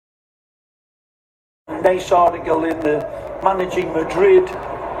Nice article in the Managing Madrid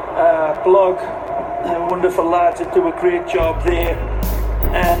blog. Wonderful lads that do a great job there.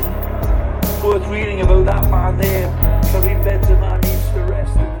 And worth reading about that man there. Karim Benzema needs to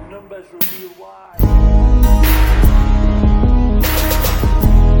rest, and the numbers reveal why.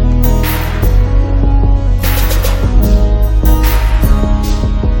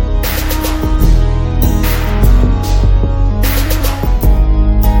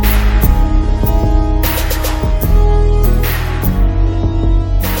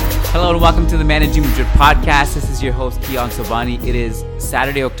 Hello and welcome to the Managing Madrid podcast. This is your host, Kiyan Sobani. It is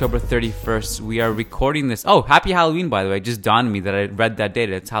Saturday, October 31st. We are recording this. Oh, happy Halloween, by the way. It just dawned on me that I read that date.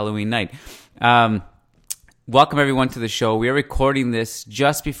 It's Halloween night. Welcome, everyone, to the show. We are recording this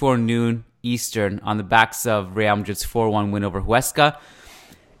just before noon Eastern on the backs of Real Madrid's 4-1 win over Huesca.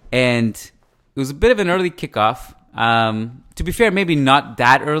 And it was a bit of an early kickoff. To be fair, maybe not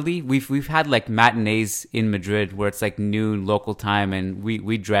that early. We've had like matinees in Madrid where it's like noon local time, and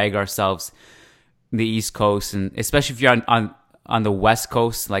we drag ourselves the East Coast, and especially if you're on the West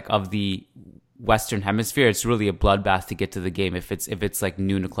Coast, like of the Western Hemisphere, it's really a bloodbath to get to the game if it's like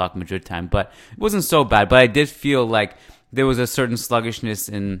noon o'clock Madrid time. But it wasn't so bad. But I did feel like there was a certain sluggishness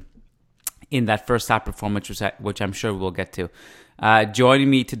in that first half performance, which I'm sure we'll get to. Joining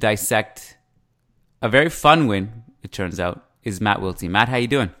me to dissect a very fun win, it turns out, is Matt Wiltsey. Matt, how you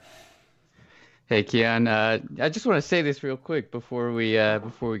doing? Hey, Kiyan. I just want to say this real quick before we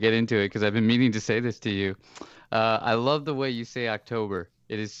get into it, because I've been meaning to say this to you. I love the way you say October.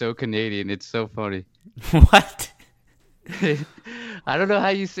 It is so Canadian. It's so funny. What? I don't know how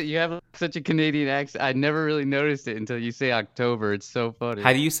you say. You have such a Canadian accent. I never really noticed it until you say October. It's so funny.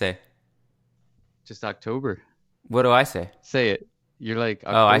 How do you say? Just October. What do I say? Say it. You're like,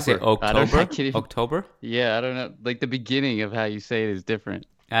 October. Oh, I say October? October? Yeah, I don't know. Like the beginning of how you say it is different.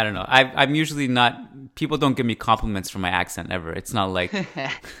 I don't know. I'm usually not... People don't give me compliments for my accent ever. It's not like...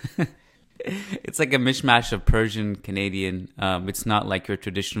 It's like a mishmash of Persian, Canadian. It's not like you're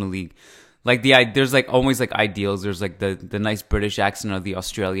traditionally... Like there's like always like ideals. There's like the nice British accent or the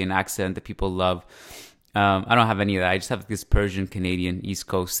Australian accent that people love. I don't have any of that. I just have this Persian, Canadian, East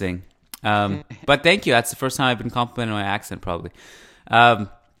Coast thing. But thank you. That's the first time I've been complimented on my accent, probably.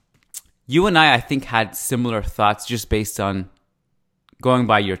 You and I think, had similar thoughts just based on going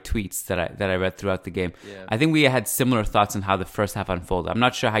by your tweets that I read throughout the game. Yeah. I think we had similar thoughts on how the first half unfolded. I'm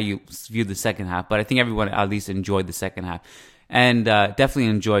not sure how you viewed the second half, but I think everyone at least enjoyed the second half, and definitely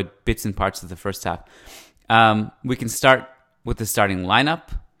enjoyed bits and parts of the first half. We can start with the starting lineup.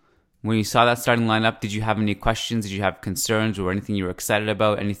 When you saw that starting lineup, did you have any questions? Did you have concerns or anything you were excited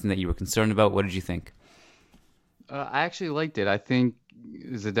about? Anything that you were concerned about? What did you think? I actually liked it. I think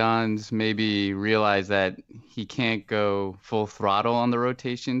Zidane's maybe realized that he can't go full throttle on the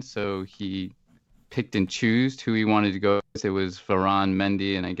rotation, so he picked and chose who he wanted to go with. It was Varane,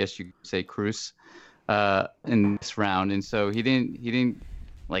 Mendy, and I guess you could say Cruz in this round. And so he didn't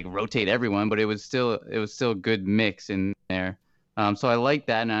like rotate everyone, but it was still a good mix in there. So I like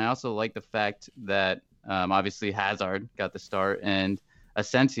that, and I also like the fact that obviously Hazard got the start, and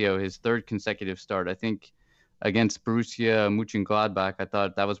Asensio, his third consecutive start. I think against Borussia Mönchengladbach, I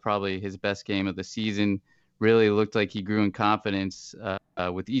thought that was probably his best game of the season. Really looked like he grew in confidence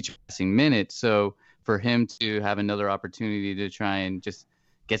with each passing minute. So for him to have another opportunity to try and just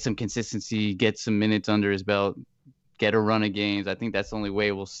get some consistency, get some minutes under his belt, get a run of games, I think that's the only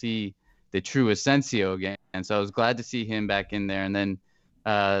way we'll see the true Asensio again. And so I was glad to see him back in there. And then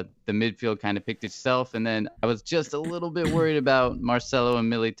the midfield kind of picked itself. And then I was just a little bit worried about Marcelo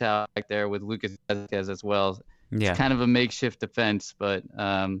and Militao back there with Lucas Vazquez as well. Yeah. It's kind of a makeshift defense, but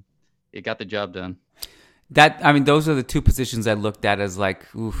it got the job done. Those are the two positions I looked at as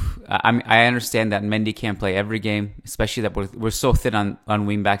like, oof. I understand that Mendy can't play every game, especially that we're so thin on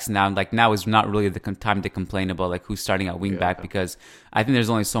wingbacks now. Like now is not really the time to complain about like who's starting at wingback, because I think there's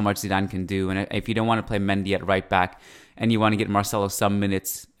only so much Zidane can do. And if you don't want to play Mendy at right back and you want to get Marcelo some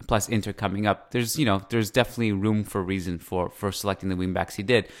minutes plus Inter coming up, there's definitely room for reason for selecting the wingbacks he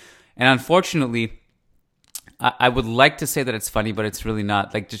did. And unfortunately, I would like to say that it's funny, but it's really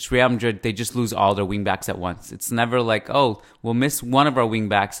not. Like, just Real Madrid, they just lose all their wingbacks at once. It's never like, oh, we'll miss one of our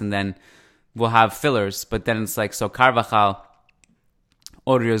wingbacks and then we'll have fillers. But then it's like, so Carvajal,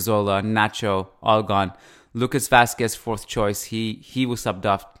 Odriozola, Nacho, all gone. Lucas Vazquez, fourth choice, he was subbed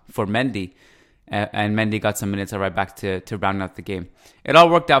off for Mendy. And Mendy got some minutes at right back to round out the game. It all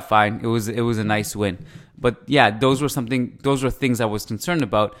worked out fine. It was a nice win. But yeah, those were things I was concerned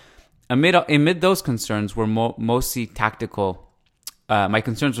about. Amid those concerns were mostly tactical. My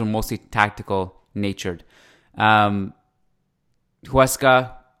concerns were mostly tactical natured. Huesca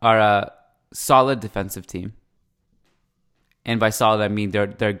are solid defensive team. And by solid, I mean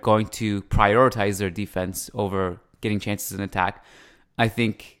they're going to prioritize their defense over getting chances in attack. I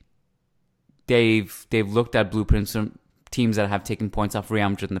think they've looked at blueprints from teams that have taken points off Real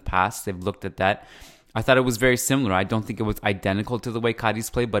Madrid in the past. They've looked at that. I thought it was very similar. I don't think it was identical to the way Cadiz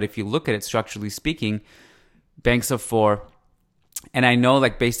play, but if you look at it structurally speaking, banks of four, and I know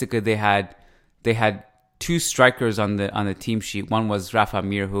like basically they had two strikers on the team sheet. One was Rafa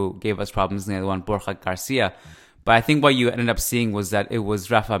Mir, who gave us problems, and the other one Borja Garcia. But I think what you ended up seeing was that it was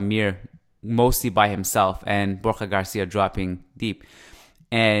Rafa Mir mostly by himself and Borja Garcia dropping deep.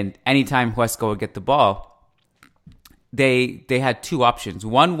 And anytime Huesca would get the ball, they had two options.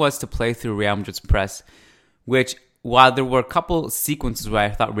 One was to play through Real Madrid's press, which while there were a couple sequences where I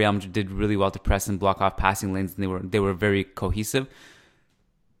thought Real Madrid did really well to press and block off passing lanes, and they were very cohesive,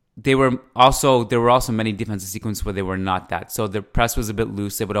 there were also many defensive sequences where they were not that. So the press was a bit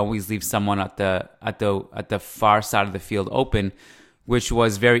loose. They would always leave someone at the far side of the field open, which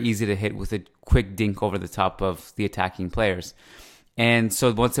was very easy to hit with a quick dink over the top of the attacking players. And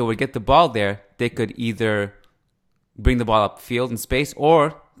so once they would get the ball there, they could either bring the ball upfield in space,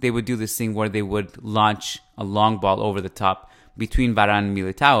 or they would do this thing where they would launch a long ball over the top between Varane and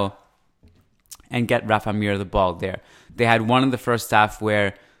Militao and get Rafa Mir the ball there. They had one in the first half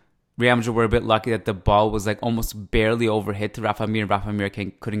where Real Madrid were a bit lucky that the ball was like almost barely overhit to Rafa Mir. Rafa Mir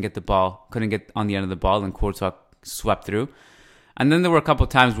couldn't get on the end of the ball, and Courtois swept through. And then there were a couple of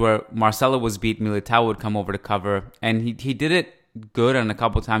times where Marcelo was beat, Militao would come over to cover, and he did it good on a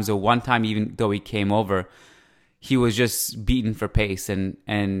couple of times. So one time, even though he came over, he was just beaten for pace,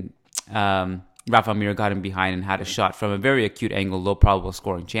 and Rafa Mir got him behind and had a shot from a very acute angle, low probable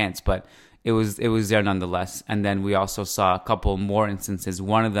scoring chance, but it was there nonetheless. And then we also saw a couple more instances.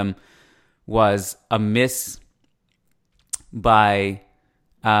 One of them was a miss by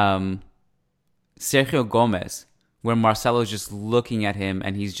Sergio Gomez, where Marcelo's just looking at him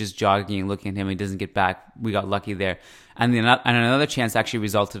and he's just jogging and looking at him and he doesn't get back. We got lucky there. And then another chance actually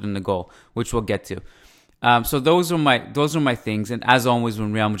resulted in a goal, which we'll get to. So those are my things. And as always,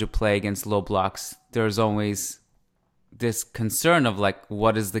 when Real Madrid play against low blocks, there's always this concern of like,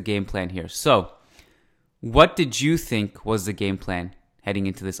 what is the game plan here? So what did you think was the game plan heading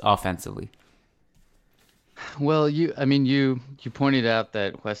into this offensively? Well, you pointed out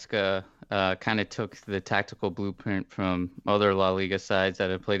that Huesca kind of took the tactical blueprint from other La Liga sides that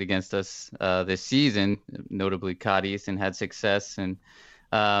have played against us this season, notably Cadiz, and had success. And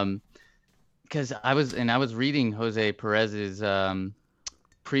because I was reading Jose Perez's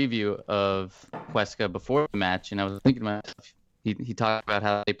preview of Huesca before the match, and I was thinking about he talked about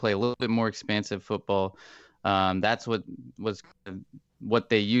how they play a little bit more expansive football. That's what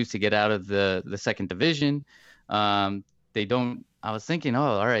they use to get out of the second division. They don't. I was thinking, oh,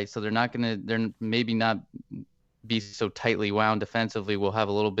 all right, so they're maybe not be so tightly wound defensively. We'll have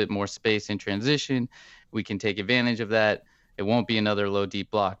a little bit more space in transition. We can take advantage of that. It won't be another low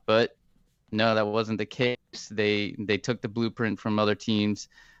deep block, but no, that wasn't the case. They took the blueprint from other teams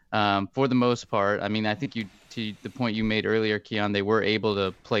for the most part. I mean, I think to the point you made earlier, Keon, they were able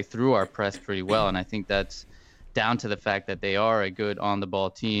to play through our press pretty well, and I think that's down to the fact that they are a good on-the-ball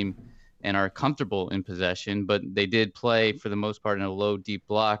team and are comfortable in possession, but they did play for the most part in a low, deep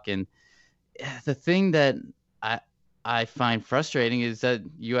block. And the thing that I find frustrating is that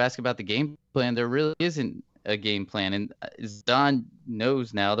you ask about the game plan. There really isn't a game plan, and Zidane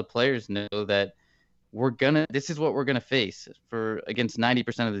knows now, the players know that this is what we're gonna face against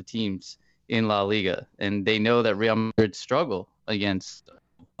 90% of the teams in La Liga, and they know that Real Madrid struggle against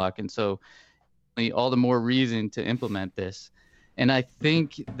block, and so all the more reason to implement this. And I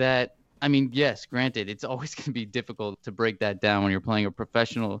think that, I mean, yes, granted, it's always going to be difficult to break that down when you're playing a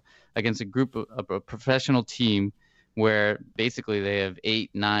professional against a professional team where basically they have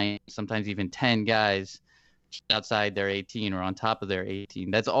 8, 9, sometimes even 10 guys outside their 18 or on top of their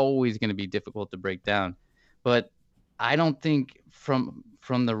 18. That's always going to be difficult to break down. But I don't think from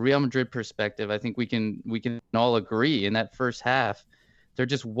the Real Madrid perspective, I think we can all agree in that first half, there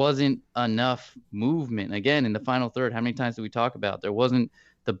just wasn't enough movement. Again, in the final third, how many times did we talk about? There wasn't,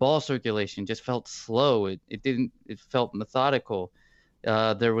 the ball circulation just felt slow. It felt methodical.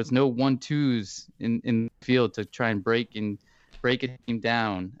 There was no 1-2s in the field to try and break a team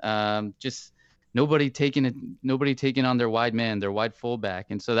down. Just nobody taking on their wide man, their wide fullback.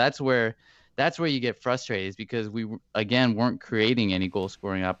 And so that's where you get frustrated, is because we again weren't creating any goal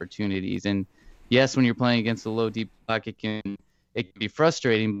scoring opportunities. And yes, when you're playing against a low deep block, it can be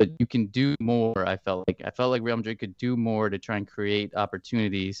frustrating, but you can do more. I felt like Real Madrid could do more to try and create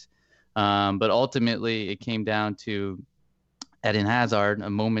opportunities. But ultimately it came down to Eden Hazard, a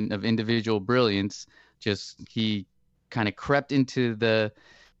moment of individual brilliance. Just he kind of crept into the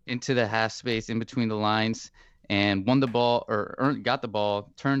half space in between the lines and won the ball or got the ball,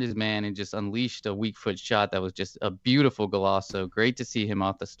 turned his man, and just unleashed a weak foot shot that was just a beautiful golazo. Great to see him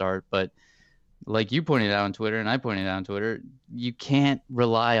off the start, but like you pointed out on Twitter and I pointed out on Twitter, you can't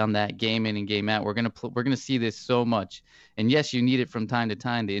rely on that game in and game out. We're gonna see this so much, and yes, you need it from time to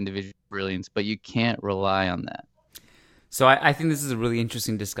time, the individual brilliance, but you can't rely on that. So I think this is a really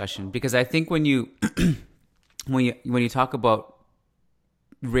interesting discussion, because I think when you when you talk about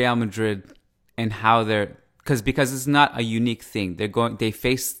Real Madrid and how they're because it's not a unique thing. They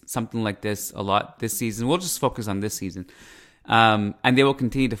face something like this a lot this season. We'll just focus on this season. And they will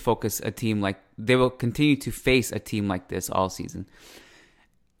continue to face a team like this all season.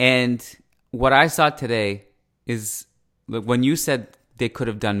 And what I saw today is, when you said they could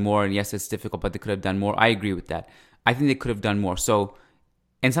have done more, and yes, it's difficult, but they could have done more. I agree with that. I think they could have done more. So,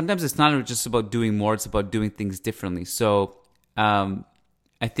 and sometimes it's not just about doing more; it's about doing things differently. So,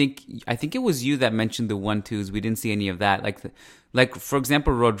 I think it was you that mentioned the 1-2s. We didn't see any of that. Like for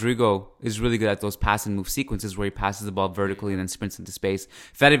example, Rodrigo is really good at those pass and move sequences where he passes the ball vertically and then sprints into space.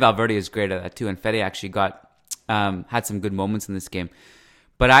 Fede Valverde is great at that too, and Fede actually had some good moments in this game.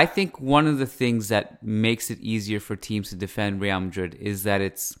 But I think one of the things that makes it easier for teams to defend Real Madrid is that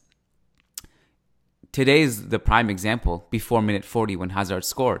today's the prime example. Before minute 40, when Hazard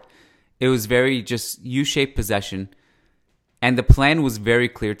scored, it was very just U-shaped possession. And the plan was very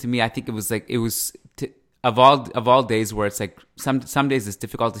clear to me. I think of all days where it's like some days it's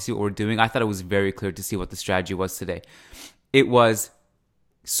difficult to see what we're doing. I thought it was very clear to see what the strategy was today. It was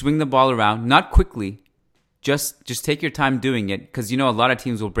swing the ball around, not quickly, just take your time doing it, because a lot of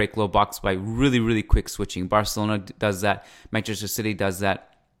teams will break low box by really, really quick switching. Barcelona does that. Manchester City does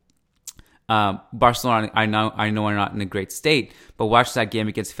that. Barcelona, I know are not in a great state, but watch that game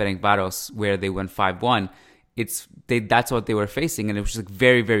against Ferencváros where they went 5-1. That's what they were facing, and it was like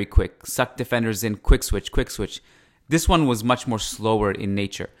very, very quick. Suck defenders in, quick switch. This one was much more slower in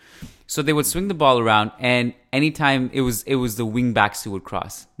nature. So they would swing the ball around, and anytime it was the wing backs who would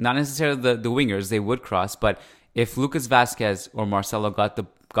cross. Not necessarily the wingers, they would cross, but if Lucas Vazquez or Marcelo got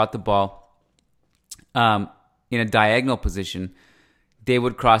the ball in a diagonal position, they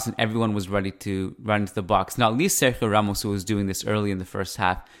would cross and everyone was ready to run into the box. Now, at least Sergio Ramos, who was doing this early in the first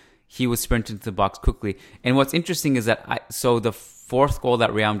half, he was sprinting to the box quickly. And what's interesting is that the fourth goal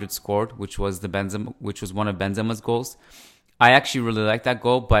that Real Madrid scored, which was one of Benzema's goals, I actually really like that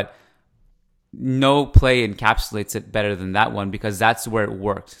goal, but no play encapsulates it better than that one, because that's where it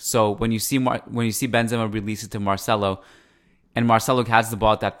worked. So when you see Benzema release it to Marcelo, and Marcelo has the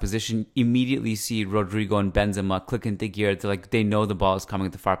ball at that position, immediately see Rodrigo and Benzema click into gear. They know the ball is coming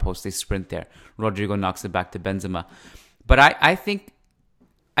at the far post. They sprint there. Rodrigo knocks it back to Benzema. But I think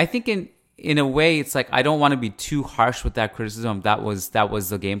in a way, it's like, I don't want to be too harsh with that criticism. That was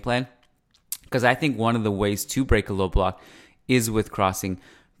the game plan, because I think one of the ways to break a low block is with crossing.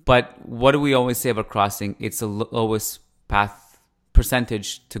 But what do we always say about crossing? It's the lowest path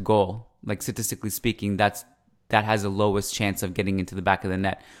percentage to goal. Like, statistically speaking, that has the lowest chance of getting into the back of the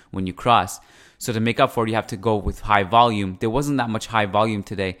net when you cross. So to make up for it, you have to go with high volume. There wasn't that much high volume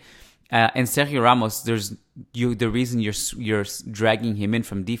today. And Sergio Ramos, the reason you're dragging him in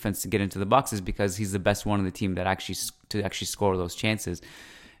from defense to get into the box is because he's the best one on the team that actually score those chances.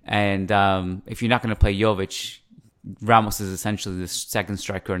 And if you're not going to play Jovic, Ramos is essentially the second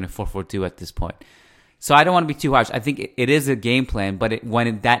striker in a 4-4-2 at this point. So I don't want to be too harsh. I think it is a game plan, but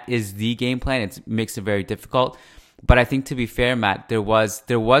when that is the game plan, it makes it very difficult. But I think, to be fair, Matt, there was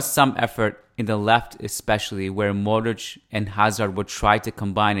some effort in the left, especially, where Modric and Hazard would try to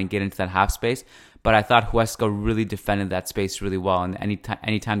combine and get into that half space. But I thought Huesca really defended that space really well. And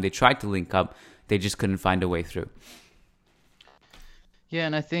anytime they tried to link up, they just couldn't find a way through. Yeah,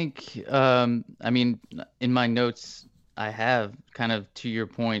 and I think, in my notes, I have kind of to your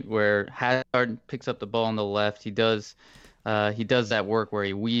point where Hazard picks up the ball on the left. He does that work where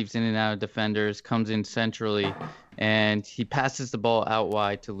he weaves in and out of defenders, comes in centrally, and he passes the ball out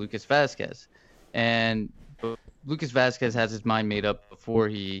wide to Lucas Vazquez. And Lucas Vazquez has his mind made up before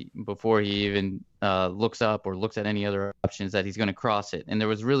he even looks up or looks at any other options that he's going to cross it. And there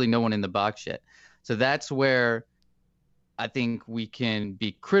was really no one in the box yet. So that's where I think we can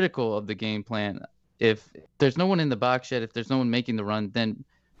be critical of the game plan. If there's no one in the box yet, if there's no one making the run, then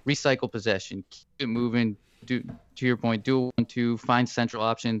recycle possession, keep it moving. To your point, do a 1-2, find central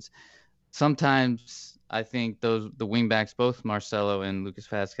options. Sometimes I think the wingbacks, both Marcelo and Lucas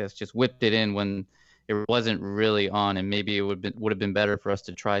Vazquez, just whipped it in when it wasn't really on, and maybe it would have been better for us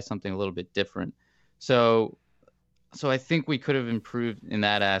to try something a little bit different. So So I think we could have improved in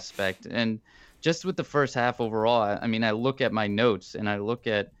that aspect. And just with the first half overall, I mean, I look at my notes and I look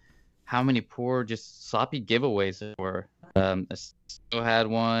at how many poor, just sloppy giveaways there were. Asensio had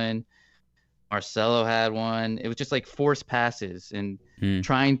one, Marcelo had one. It was just like forced passes and Mm.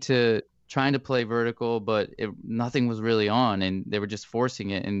 trying to play vertical, but nothing was really on, and they were just forcing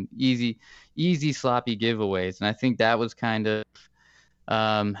it and easy sloppy giveaways. And I think that was kind of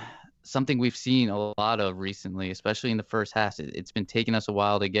um, something we've seen a lot of recently, especially in the first half. It's been taking us a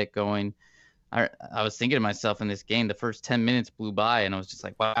while to get going. I was thinking to myself in this game, the first 10 minutes blew by, and I was just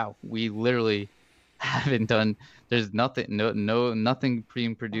like, wow, we literally haven't done. There's nothing, nothing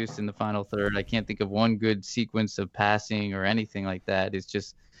being produced in the final third. I can't think of one good sequence of passing or anything like that. It's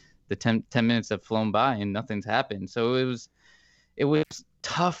just the 10 minutes have flown by and nothing's happened. So it was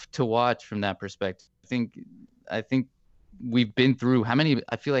tough to watch from that perspective. I think we've been through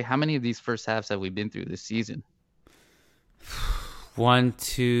I feel like how many of these first halves have we been through this season? 1,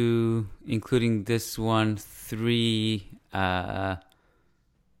 2, including this one, 3. What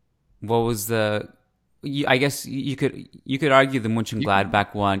was the? I guess you could argue the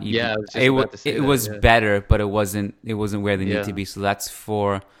Mönchengladbach one. Yeah, I was just about to say it that, was yeah. better, but it wasn't where they need Yeah. to be. So that's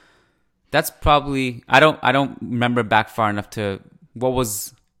 4. That's probably I don't remember back far enough to what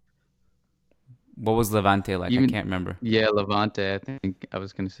was Levante like. I can't remember. Yeah, Levante. I think I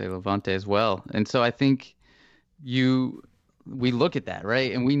was going to say Levante as well. And so I think we look at that,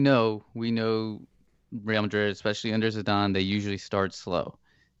 right? And we know Real Madrid, especially under Zidane, they usually start slow.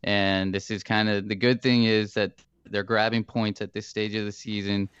 And this is kind of the good thing is that they're grabbing points at this stage of the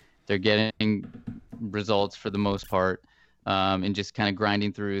season. They're getting results for the most part, and just kind of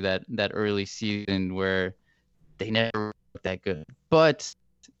grinding through that early season where they never looked that good. But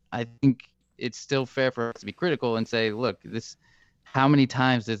I think it's still fair for us to be critical and say, look, how many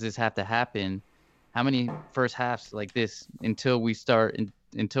times does this have to happen? How many first halves like this until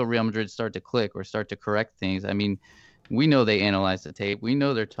Real Madrid start to click or start to correct things? I mean, we know they analyze the tape. We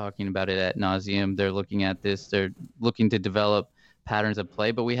know they're talking about it ad nauseum. They're looking at this. They're looking to develop patterns of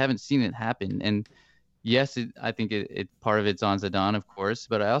play, but we haven't seen it happen. And yes, I think part of it's on Zidane, of course,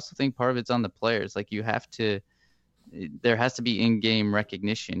 but I also think part of it's on the players. Like there has to be in-game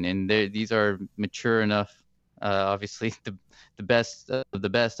recognition, and these are mature enough. Obviously, the best of the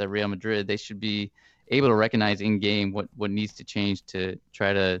best at Real Madrid, they should be able to recognize in-game what needs to change to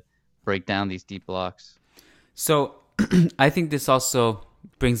try to break down these deep blocks. So I think this also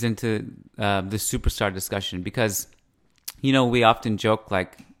brings into the superstar discussion because, we often joke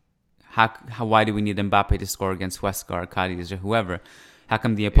like, why do we need Mbappe to score against Huesca or Cadiz or whoever? How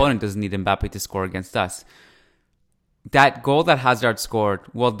come the opponent doesn't need Mbappe to score against us? That goal that Hazard scored,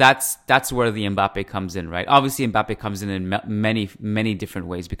 well, that's where the Mbappe comes in, right? Obviously, Mbappe comes in many, many different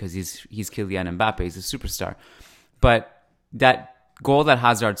ways because he's Kylian Mbappe, he's a superstar. But that goal that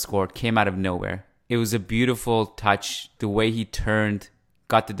Hazard scored came out of nowhere. It was a beautiful touch, the way he turned,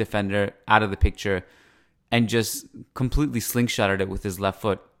 got the defender out of the picture, and just completely slingshotted it with his left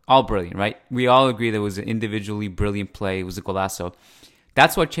foot. All brilliant, right? We all agree that it was an individually brilliant play. It was a golazo.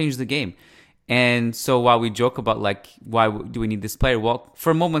 That's what changed the game. And so while we joke about like, why do we need this player? Well,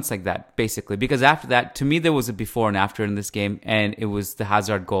 for moments like that, basically, because after that, to me, there was a before and after in this game. And it was the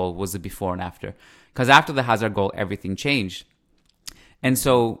Hazard goal was the before and after. Because after the Hazard goal, everything changed. And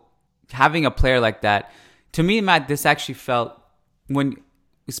so having a player like that, to me, Matt, this actually felt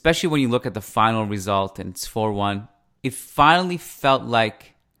especially when you look at the final result and it's 4-1, it finally felt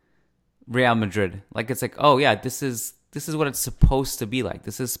like Real Madrid. Like it's like, oh yeah, this is what it's supposed to be like.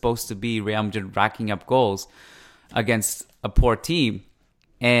 This is supposed to be Real Madrid racking up goals against a poor team.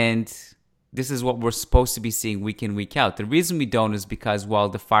 And this is what we're supposed to be seeing week in, week out. The reason we don't is because, while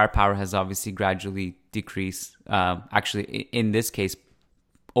the firepower has obviously gradually decreased, actually in this case,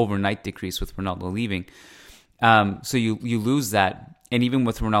 overnight decrease with Ronaldo leaving. So you lose that. And even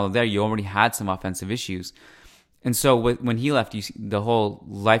with Ronaldo there, you already had some offensive issues. And so when he left, the whole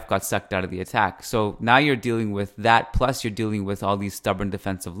life got sucked out of the attack. So now you're dealing with that, plus you're dealing with all these stubborn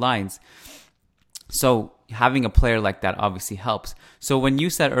defensive lines. So having a player like that obviously helps. So when you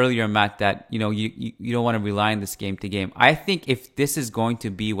said earlier, Matt, that you don't want to rely on this game to game, I think if this is going to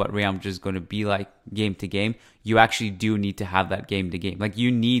be what Real Madrid is going to be like game to game, you actually do need to have that game to game. Like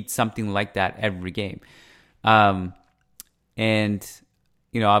you need something like that every game. And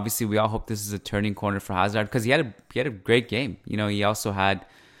obviously we all hope this is a turning corner for Hazard because he had a great game. He also had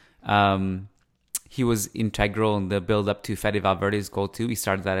he was integral in the build up to Fede Valverde's goal too. He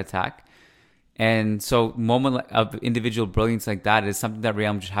started that attack. And so moment of individual brilliance like that is something that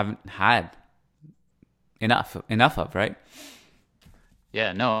Real Madrid haven't had enough of, right?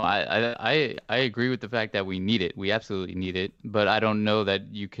 Yeah, no, I agree with the fact that we need it. We absolutely need it, but I don't know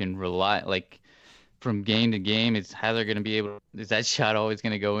that you can rely like from game to game. Is Hazard going to be able? Is that shot always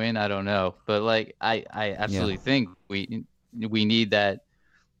going to go in? I don't know, but like I Yeah. absolutely think we need that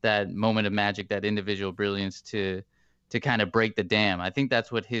moment of magic, that individual brilliance to kind of break the dam. I think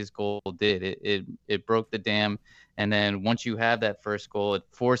that's what his goal did. It broke the dam, and then once you have that first goal, it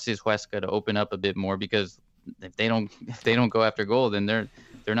forces Huesca to open up a bit more because if they don't go after goal, then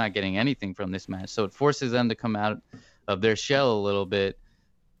they're not getting anything from this match. So it forces them to come out of their shell a little bit,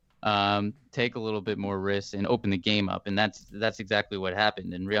 take a little bit more risk, and open the game up. And that's exactly what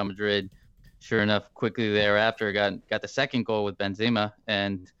happened. And Real Madrid, sure enough, quickly thereafter got the second goal with Benzema,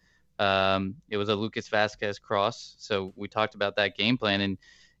 and it was a Lucas Vasquez cross. So we talked about that game plan, and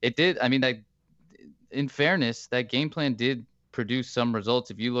it did. I mean, that in fairness, that game plan did produce some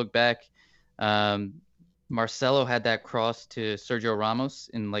results. If you look back, um, Marcelo had that cross to Sergio Ramos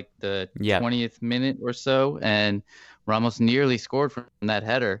in like the Yeah. 20th minute or so, and Ramos nearly scored from that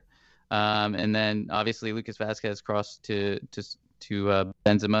header. And then obviously Lucas Vasquez crossed to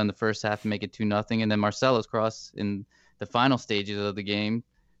Benzema in the first half to make it 2-0, and then Marcelo's cross in the final stages of the game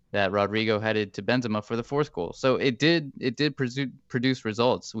that Rodrigo headed to Benzema for the fourth goal. So it did produce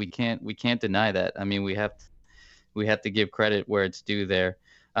results. We can't deny that. I mean, we have to give credit where it's due there.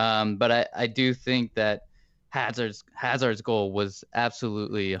 But I do think that Hazard's goal was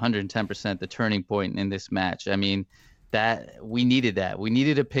absolutely 110% the turning point in this match. I mean, that we needed that. We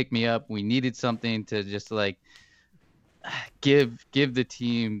needed a pick me up. We needed something to just like give the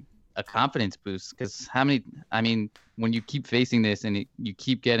team a confidence boost, because when you keep facing this and you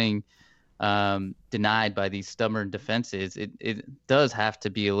keep getting denied by these stubborn defenses, it does have to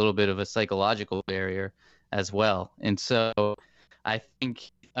be a little bit of a psychological barrier as well. And so I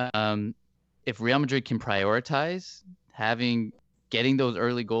think if Real Madrid can prioritize getting those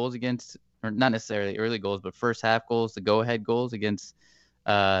early goals against, or not necessarily early goals, but first half goals, the go-ahead goals against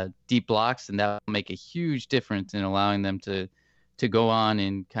deep blocks, and that will make a huge difference in allowing them to go on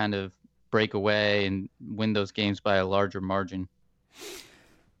and kind of break away and win those games by a larger margin.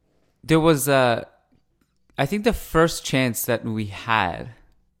 There was, I think the first chance that we had,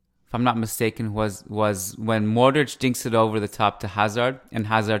 if I'm not mistaken, was when Modric dinks it over the top to Hazard, and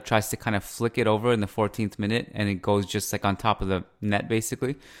Hazard tries to kind of flick it over in the 14th minute, and it goes just like on top of the net,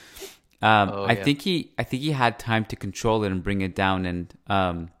 basically. I think he had time to control it and bring it down, and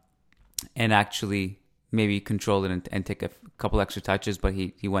actually maybe control it and take a couple extra touches, but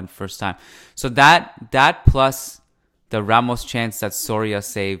he went first time. So that plus the Ramos chance that Soria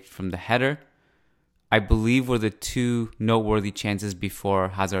saved from the header, I believe, were the two noteworthy chances before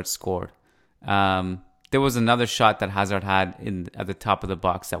Hazard scored. There was another shot that Hazard had at the top of the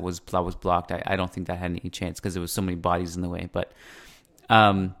box that was blocked. I don't think that had any chance because there was so many bodies in the way. But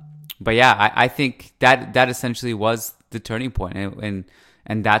yeah, I think that essentially was the turning point,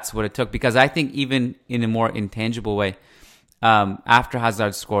 and that's what it took. Because I think even in a more intangible way, after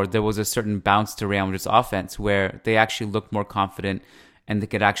Hazard scored, there was a certain bounce to Real Madrid's offense where they actually looked more confident, and they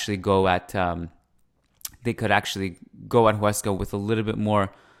could actually go at Huesca with a little bit more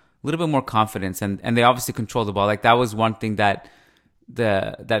confidence, and they obviously controlled the ball. Like that was one thing that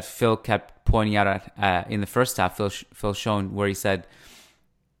Phil kept pointing out at, in the first half. Phil Schoen, where he said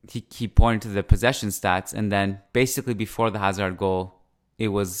he pointed to the possession stats, and then basically before the Hazard goal, it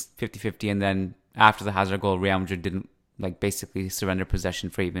was 50-50, and then after the Hazard goal, Real Madrid didn't basically surrender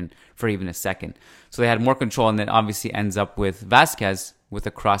possession for even a second. So they had more control, and then obviously ends up with Vasquez with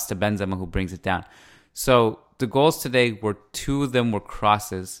a cross to Benzema, who brings it down. So the goals today two of them were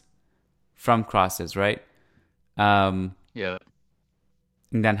crosses, right? Yeah.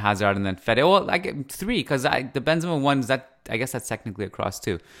 And then Hazard, and then Fede. Well, I get three because the Benzema one, I guess that's technically a cross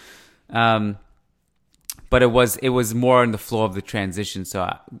too. But it was more in the flow of the transition,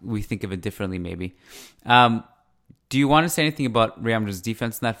 so we think of it differently maybe. Do you want to say anything about Real Madrid's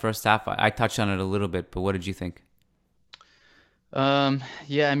defense in that first half? I touched on it a little bit, but what did you think?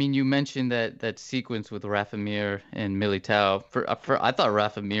 Yeah, I mean, you mentioned that sequence with Rafa Mir and Militao. I thought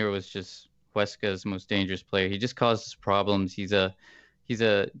Rafa Mir was just Huesca's most dangerous player. He just causes problems. He's a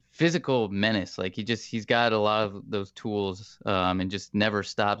physical menace. Like he's got a lot of those tools, and just never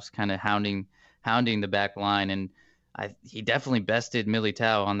stops kind of hounding the back line. And he definitely bested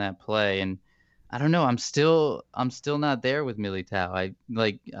Militao on that play. And I don't know. I'm still not there with Militao.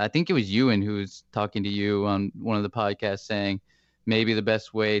 I think it was Ewan who was talking to you on one of the podcasts saying maybe the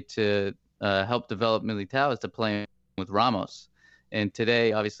best way to help develop Militao is to play with Ramos. And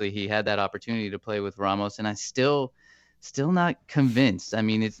today, obviously, he had that opportunity to play with Ramos, and I still not convinced. I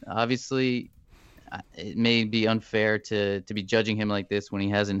mean, it's obviously it may be unfair to be judging him like this when he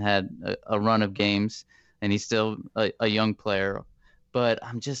hasn't had a run of games and he's still a young player. But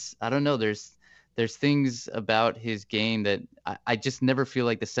I don't know. There's things about his game that I just never feel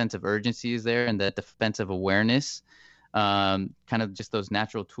like the sense of urgency is there, and that defensive awareness, kind of just those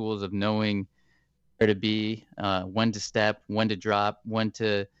natural tools of knowing where to be, when to step, when to drop, when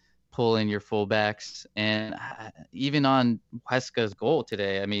to pull in your fullbacks. And even on Huesca's goal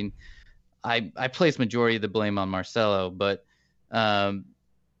today, I mean, I place majority of the blame on Marcelo, but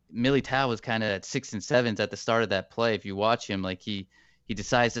Militao was kind of at 6 and 7s at the start of that play. If you watch him, like he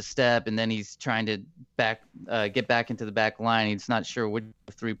decides to step, and then he's trying to get back into the back line. He's not sure which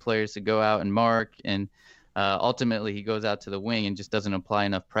 3 players to go out and mark, and ultimately he goes out to the wing and just doesn't apply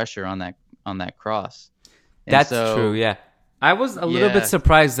enough pressure on that cross. And That's true, yeah. I was a little bit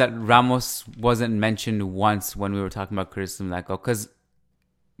surprised that Ramos wasn't mentioned once when we were talking about criticism of that goal, because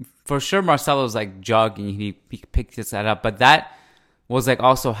for sure Marcelo's like jogging, he picked that up, but that was like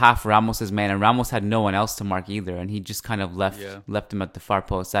also half Ramos's man, and Ramos had no one else to mark either, and he just kind of left him at the far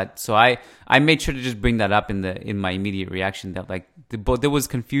post. So I made sure to just bring that up in my immediate reaction, that like there was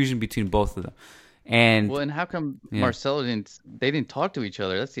confusion between both of them. And how come Marcelo didn't talk to each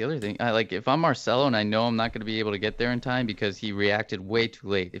other? That's the other thing. If I'm Marcelo and I know I'm not going to be able to get there in time because he reacted way too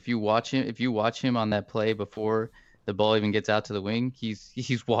late. If you watch him on that play before the ball even gets out to the wing,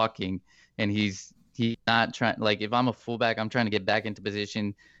 he's walking, and he's not trying. Like, if I'm a fullback, I'm trying to get back into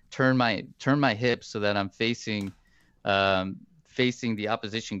position, turn my hips so that I'm facing the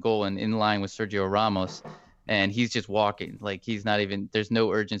opposition goal and in line with Sergio Ramos, and he's just walking. Like, he's not even. There's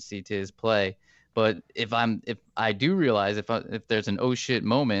no urgency to his play. But if I do realize if there's an oh shit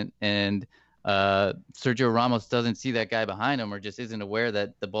moment and Sergio Ramos doesn't see that guy behind him, or just isn't aware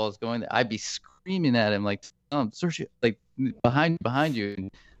that the ball is going there, I'd be screaming at him like, Sergio, like behind you.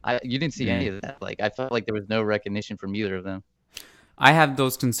 And you didn't see any of that. Like, I felt like there was no recognition from either of them. I have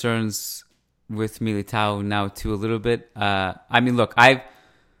those concerns with Militao now too, a little bit. I mean, look, I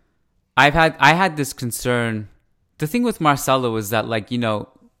had this concern. The thing with Marcelo is that, like, you know,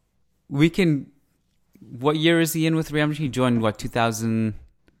 we can. What year is he in with Real Madrid? He joined 2000.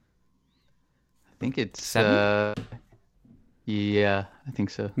 I think it's 7? Yeah, I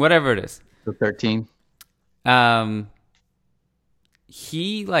think so. Whatever it is. So 13.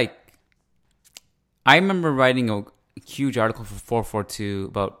 He, like, I remember writing a huge article for 442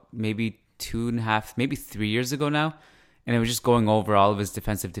 about maybe 2.5, maybe 3 years ago now, and it was just going over all of his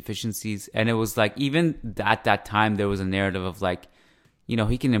defensive deficiencies. And it was like, even at that time, there was a narrative of like, you know,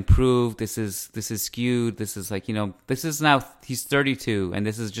 he can improve. This is skewed. This is like, you know, this is now, he's 32, and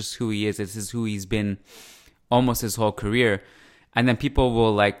this is just who he is. This is who he's been almost his whole career. And then people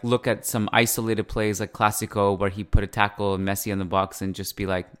will like look at some isolated plays like Clasico, where he put a tackle and Messi in the box, and just be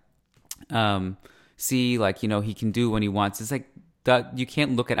like, see, like, you know, he can do when he wants. It's like that. You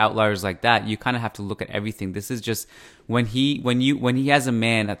can't look at outliers like that. You kind of have to look at everything. This is just when he has a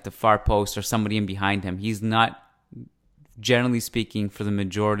man at the far post or somebody in behind him, he's not, generally speaking, for the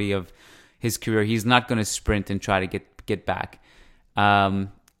majority of his career, he's not going to sprint and try to get back.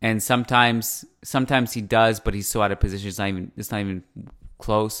 And sometimes he does, but he's so out of position, it's not even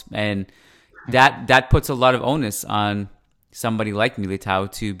close. And that puts a lot of onus on somebody like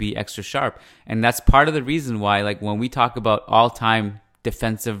Militao to be extra sharp. And that's part of the reason why, like, when we talk about all-time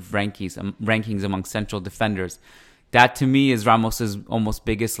defensive rankings among central defenders, that to me is Ramos's almost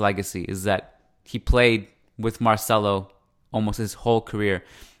biggest legacy, is that he played with Marcelo almost his whole career,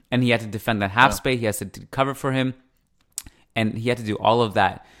 and he had to defend that half space, he has to cover for him, and he had to do all of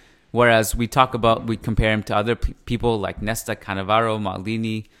that. Whereas we compare him to other people like Nesta, Cannavaro,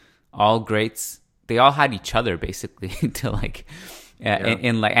 Maldini, all greats. They all had each other basically to like,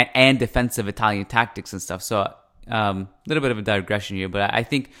 and defensive Italian tactics and stuff. So a little bit of a digression here, but I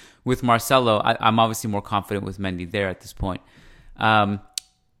think with Marcelo, I'm obviously more confident with Mendy there at this point.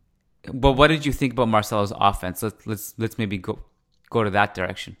 But what did you think about Marcelo's offense? Let's maybe go to that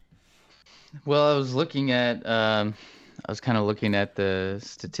direction. Well, I was kind of looking at the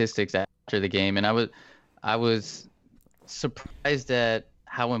statistics after the game, and I was surprised at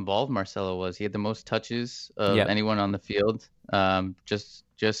how involved Marcelo was. He had the most touches of anyone on the field, just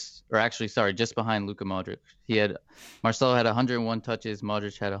behind Luka Modric. Marcelo had 101 touches,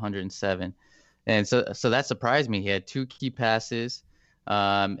 Modric had 107, and so that surprised me. He had 2 key passes,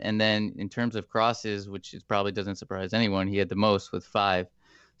 and then in terms of crosses, which probably doesn't surprise anyone, he had the most with 5.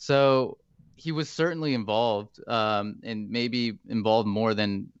 So he was certainly involved, and maybe involved more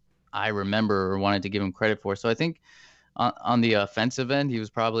than I remember or wanted to give him credit for. So I think on the offensive end, he was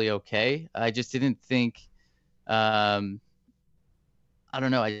probably okay. I just didn't think, I I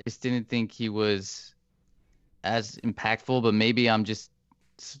don't know. I just didn't think he was as impactful, but maybe I'm just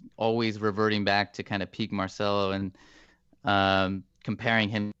always reverting back to kind of peak Marcelo and comparing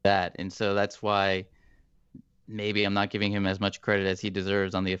him to that. And so that's why maybe I'm not giving him as much credit as he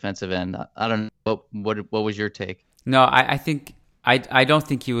deserves on the offensive end. I don't know. What was your take? No, I think I don't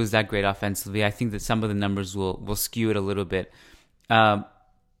think he was that great offensively. I think that some of the numbers will skew it a little bit.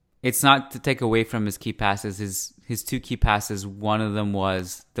 It's not to take away from his key passes. His two key passes, one of them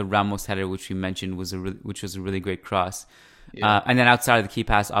was the Ramos header, which we mentioned which was a really great cross. Yeah. And then outside of the key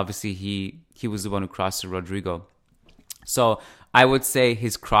pass, obviously he was the one who crossed to Rodrigo. So I would say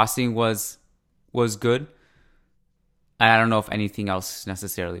his crossing was good. I don't know if anything else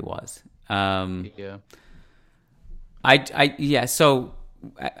necessarily was. Yeah. So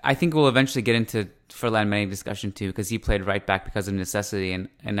I think we'll eventually get into Ferland Mendy discussion too, because he played right back because of necessity,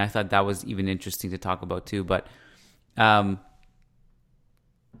 and I thought that was even interesting to talk about too. But I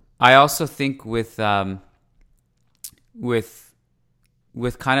also think with kind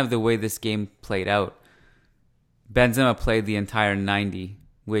of the way this game played out, Benzema played the entire 90,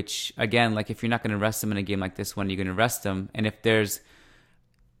 which again, like if you're not going to rest him in a game like this one, you're going to rest him. And if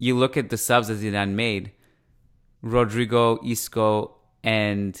you look at the subs that Zidane made, Rodrigo, Isco,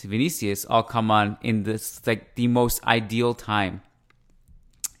 and Vinicius all come on in this like the most ideal time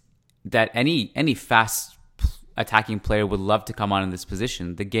that any fast attacking player would love to come on in this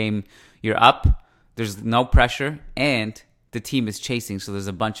position. The game, you're up, there's no pressure, and the team is chasing, so there's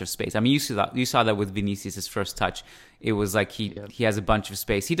a bunch of space. I mean, you saw that with Vinicius' first touch. It was like he has a bunch of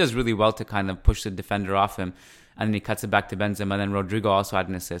space. He does really well to kind of push the defender off him, and then he cuts it back to Benzema. And then Rodrigo also had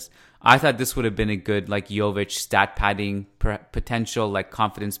an assist. I thought this would have been a good like Jovic stat padding potential, like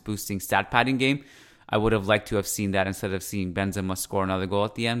confidence boosting stat padding game. I would have liked to have seen that instead of seeing Benzema score another goal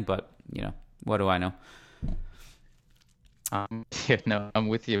at the end. But what do I know? No, I'm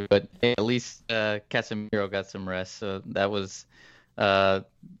with you. But hey, at least Casemiro got some rest, so that was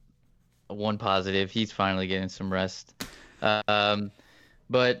one positive. He's finally getting some rest.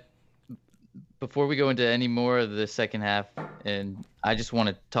 But before we go into any more of the second half, and I just want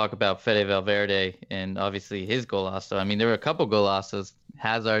to talk about Fede Valverde and obviously his golazo. I mean, there were a couple golazos,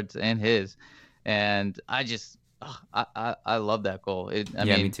 Hazard's and his, and I love that goal. I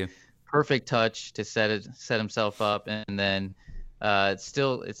mean, me too. Perfect touch to set himself up, and then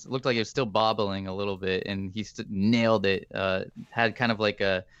it looked like it was still bobbling a little bit, and he nailed it. Had kind of like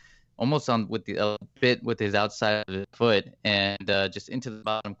almost on with a bit with his outside of the foot, and just into the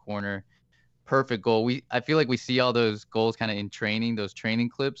bottom corner. Perfect goal. I feel like we see all those goals kind of in training, those training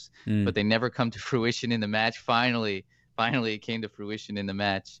clips, but they never come to fruition in the match. Finally it came to fruition in the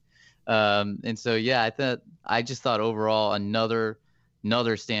match. And so, yeah, I just thought overall another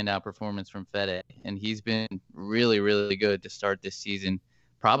standout performance from Fede, and he's been really, really good to start this season.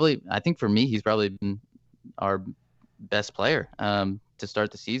 Probably, I think for me, he's probably been our best player to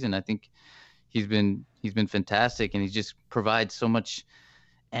start the season. I think he's been fantastic, and he just provides so much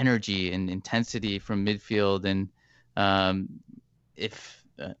energy and intensity from midfield. And if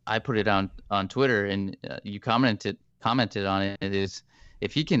I put it on Twitter, and you commented on it, it is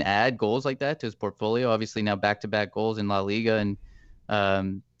if he can add goals like that to his portfolio. Obviously now back-to-back goals in La Liga,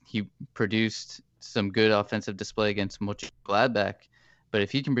 and he produced some good offensive display against Mönchengladbach. But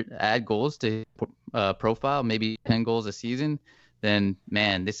if he can add goals to his profile, maybe 10 goals a season, then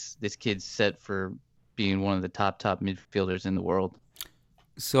man, this kid's set for being one of the top midfielders in the world.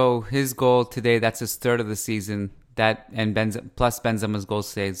 So his goal today, that's his third of the season. That and plus Benzema's goals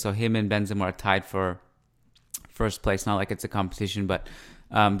today. So him and Benzema are tied for first place. Not like it's a competition, but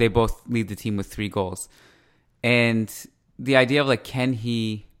they both lead the team with 3 goals. And the idea of like, can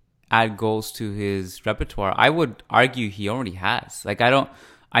he add goals to his repertoire? I would argue he already has. Like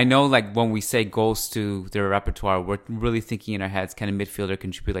I know like when we say goals to their repertoire, we're really thinking in our heads, can a midfielder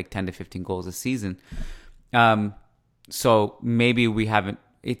contribute like 10 to 15 goals a season? So maybe we haven't.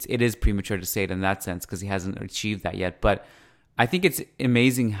 It is premature to say it in that sense because he hasn't achieved that yet. But I think it's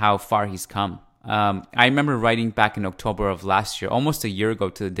amazing how far he's come. I remember writing back in October of last year, almost a year ago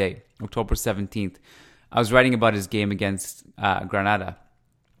to the day, October 17th. I was writing about his game against Granada,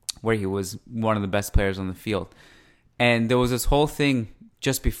 where he was one of the best players on the field. And there was this whole thing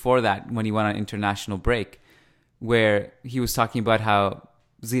just before that when he went on international break, where he was talking about how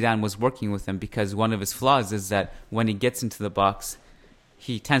Zidane was working with him because one of his flaws is that when he gets into the box,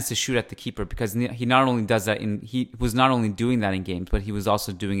 he tends to shoot at the keeper because he not only does that he was not only doing that in games, but he was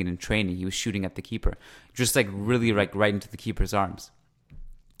also doing it in training. He was shooting at the keeper, just like really like right into the keeper's arms.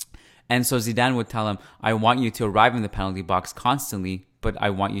 And so Zidane would tell him, I want you to arrive in the penalty box constantly, but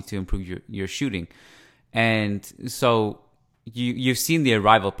I want you to improve your shooting. And so you've seen the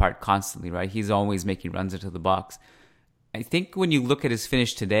arrival part constantly, right? He's always making runs into the box. I think when you look at his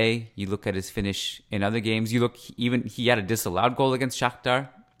finish today, you look at his finish in other games, he had a disallowed goal against Shakhtar,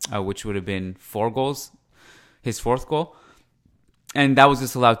 which would have been 4 goals, his 4th goal. And that was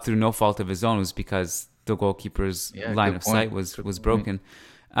disallowed through no fault of his own. It was because the goalkeeper's line of sight was broken.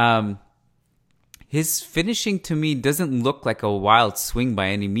 His finishing to me doesn't look like a wild swing by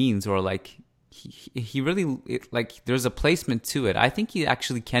any means, or like he really, like there's a placement to it. I think he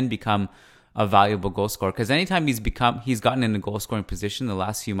actually can become a valuable goal scorer, because anytime he's gotten in a goal scoring position the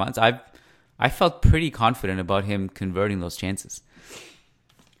last few months, I felt pretty confident about him converting those chances.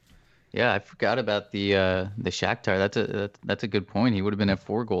 Yeah, I forgot about the Shakhtar. That's a good point. He would have been at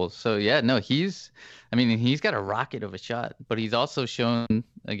 4 goals. So yeah, no, he's got a rocket of a shot, but he's also shown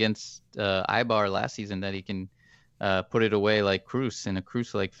against Eibar last season that he can put it away like Cruz, in a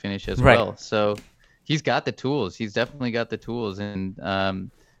Cruz-like finish as well. So he's got the tools. He's definitely got the tools, and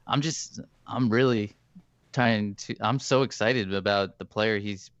I'm so excited about the player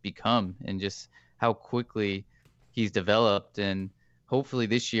he's become and just how quickly he's developed, and hopefully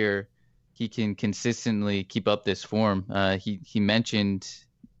this year he can consistently keep up this form. He mentioned,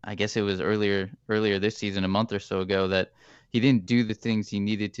 I guess it was earlier this season, a month or so ago, that he didn't do the things he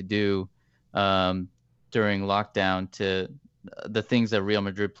needed to do during lockdown, to the things that Real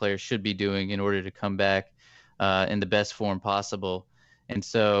Madrid players should be doing in order to come back in the best form possible. And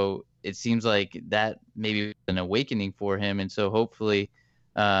so it seems like that maybe an awakening for him. And so hopefully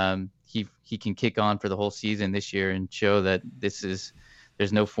he can kick on for the whole season this year and show that there's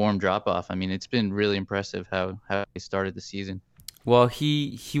no form drop off. I mean, it's been really impressive how he started the season. Well,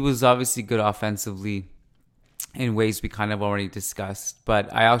 he was obviously good offensively in ways we kind of already discussed,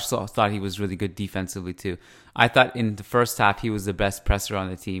 but I also thought he was really good defensively too. I thought in the first half he was the best presser on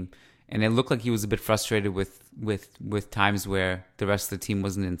the team, and it looked like he was a bit frustrated with times where the rest of the team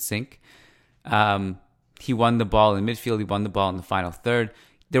wasn't in sync. He won the ball in midfield. He won the ball in the final third.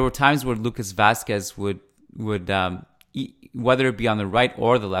 There were times where Lucas Vazquez would whether it be on the right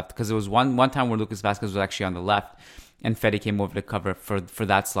or the left, because there was one time where Lucas Vazquez was actually on the left, and Fede came over to cover for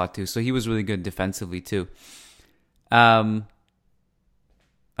that slot too. So he was really good defensively too. All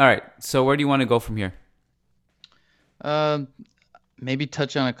right. So where do you want to go from here? Maybe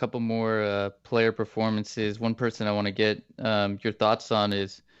touch on a couple more player performances. One person I want to get your thoughts on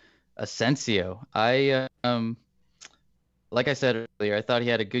is Asensio. Like I said earlier, I thought he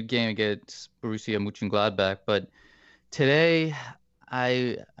had a good game against Borussia Mönchengladbach, but today,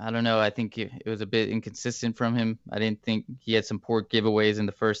 I don't know. I think it was a bit inconsistent from him. I didn't think he had some poor giveaways in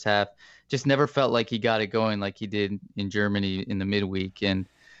the first half. Just never felt like he got it going like he did in Germany in the midweek. And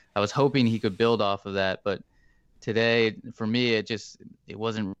I was hoping he could build off of that. But today, for me, it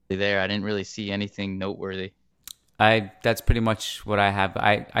wasn't really there. I didn't really see anything noteworthy. That's pretty much what I have.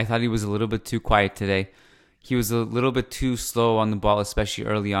 I thought he was a little bit too quiet today. He was a little bit too slow on the ball, especially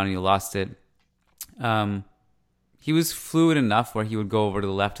early on. He lost it. He was fluid enough where he would go over to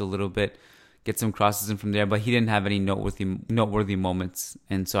the left a little bit, get some crosses in from there, but he didn't have any noteworthy moments.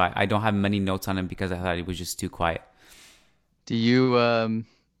 And so I don't have many notes on him because I thought he was just too quiet. Is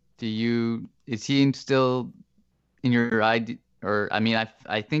he still in your idea? Or, I mean,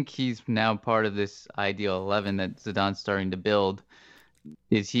 I think he's now part of this ideal 11 that Zidane's starting to build.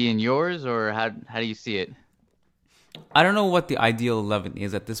 Is he in yours, or how do you see it? I don't know what the ideal 11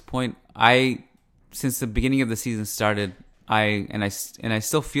 is at this point. Since the beginning of the season started, I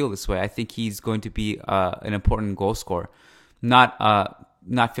still feel this way. I think he's going to be an important goal scorer, not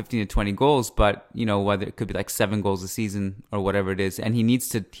 15 to 20 goals, but whether it could be like 7 goals a season or whatever it is. And he needs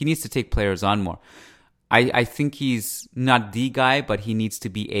to take players on more. I think he's not the guy, but he needs to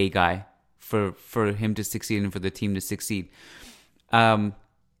be a guy for him to succeed and for the team to succeed. But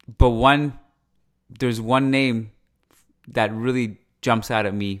there's one name that really jumps out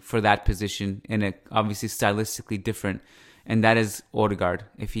at me for that position, and it obviously stylistically different, and that is Odegaard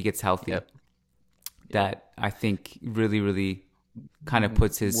if he gets healthy. Yep. That I think really, really kind of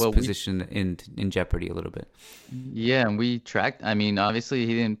puts his position in jeopardy a little bit. Yeah, and we tracked. I mean, obviously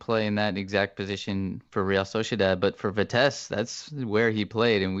he didn't play in that exact position for Real Sociedad, but for Vitesse, that's where he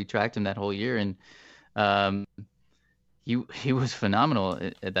played, and we tracked him that whole year, and he was phenomenal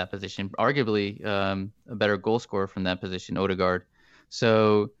at that position. Arguably a better goal scorer from that position, Odegaard.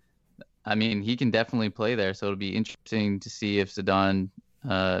 So, I mean, he can definitely play there. So it'll be interesting to see if Zidane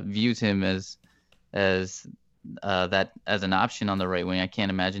views him as an option on the right wing. I can't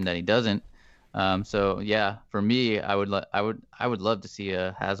imagine that he doesn't. So yeah, for me, I would love to see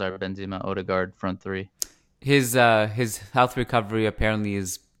a Hazard, Benzema, Odegaard front three. His health recovery apparently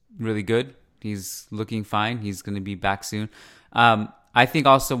is really good. He's looking fine. He's going to be back soon. I think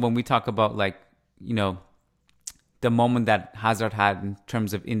also when we talk about the moment that Hazard had in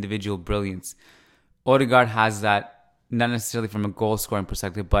terms of individual brilliance, Odegaard has that, not necessarily from a goal scoring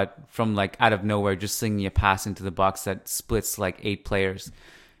perspective, but from out of nowhere, just slinging a pass into the box that splits 8 players,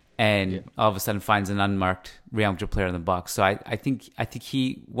 and all of a sudden finds an unmarked Real Madrid player in the box. So I think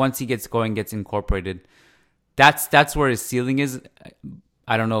he, once he gets going, gets incorporated. That's where his ceiling is.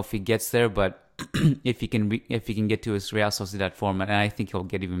 I don't know if he gets there, but if he can get to his Real Sociedad form, and I think he'll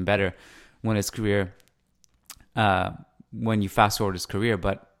get even better when his career, when you fast forward his career.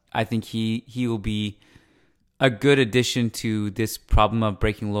 But I think he will be a good addition to this problem of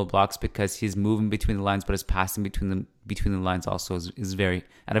breaking low blocks, because his moving between the lines, but his passing between the lines also is very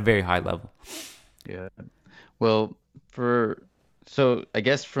at a very high level. Yeah. Well, so I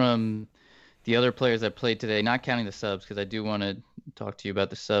guess from the other players that played today, not counting the subs, because I do want to talk to you about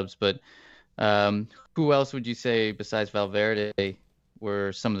the subs, but who else would you say besides Valverde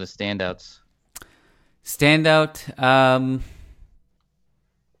were some of the standouts?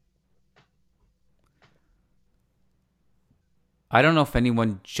 I don't know if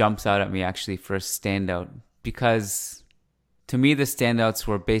anyone jumps out at me actually for a standout, because to me the standouts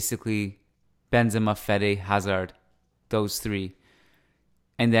were basically Benzema, Fede, Hazard, those three.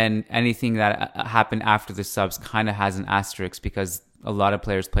 And then anything that happened after the subs kind of has an asterisk, because a lot of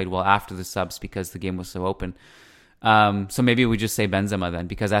players played well after the subs because the game was so open. So maybe we just say Benzema then,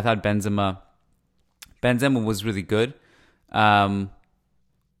 because I thought Benzema was really good. I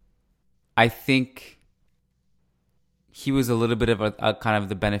think he was a little bit of a kind of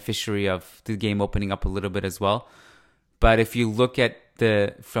the beneficiary of the game opening up a little bit as well. But if you look at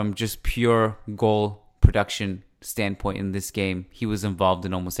from just pure goal production standpoint in this game, he was involved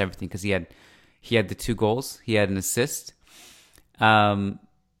in almost everything, because he had the 2 goals, he had an assist, and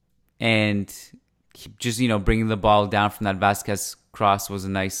just bringing the ball down from that Vasquez cross was a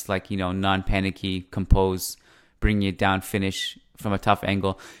nice non-panicky, composed, bringing it down finish from a tough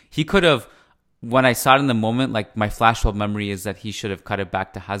angle. He could have, when I saw it in the moment, my flashbulb memory is that he should have cut it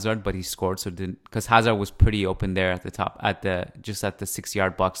back to Hazard, but he scored, so didn't, because Hazard was pretty open there at the top, just at the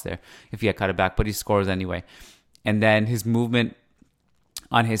 6-yard box there, if he had cut it back, but he scores anyway. And then his movement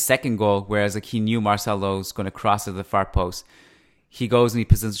on his second goal, whereas he knew Marcelo's going to cross to the far post, he goes and he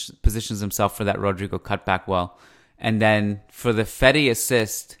positions himself for that Rodrigo cutback well. And then for the Fede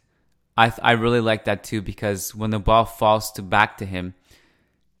assist, I really like that too, because when the ball falls back to him,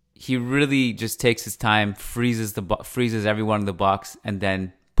 he really just takes his time, freezes everyone in the box, and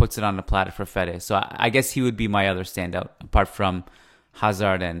then puts it on the platter for Fede. So I guess he would be my other standout, apart from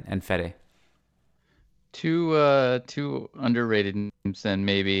Hazard and Fede. Two underrated names then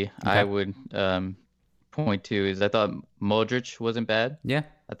maybe I would point to is I thought Modric wasn't bad. Yeah.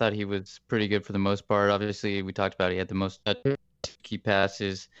 I thought he was pretty good for the most part. Obviously, we talked about he had the most key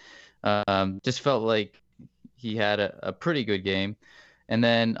passes. Just felt like he had a pretty good game. And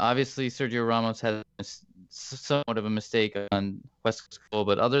then obviously Sergio Ramos had somewhat of a mistake on Huesca's goal,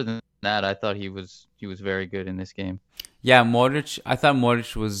 but other than that, I thought he was very good in this game. Yeah, I thought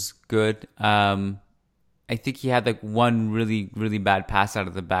Modric was good. I think he had one really, really bad pass out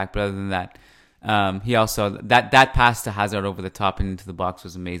of the back, but other than that, he also that pass to Hazard over the top and into the box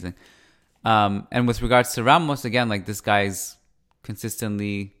was amazing. And with regards to Ramos, again, this guy's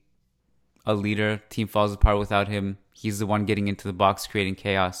consistently a leader. Team falls apart without him. He's the one getting into the box, creating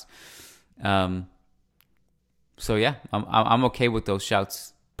chaos. So yeah, I'm okay with those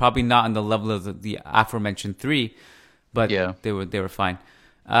shouts. Probably not on the level of the aforementioned 3, but yeah, they were fine.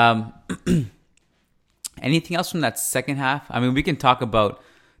 Anything else from that second half? I mean, we can talk about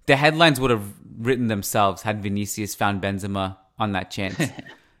the headlines would have written themselves had Vinicius found Benzema on that chance.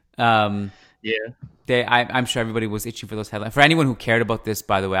 Yeah. I'm sure everybody was itching for those headlines. For anyone who cared about this,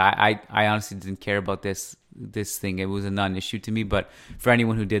 by the way, I honestly didn't care about this thing. It was a non-issue to me. But for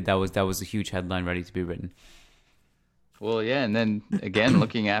anyone who did, that was a huge headline ready to be written. Well, yeah, and then again,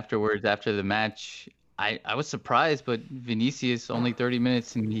 looking afterwards after the match, I was surprised, but Vinicius only 30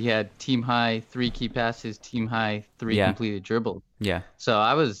 minutes and he had team high 3 key passes, team high 3 completed dribbles. Yeah. So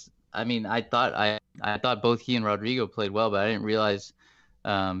I thought both he and Rodrigo played well, but I didn't realize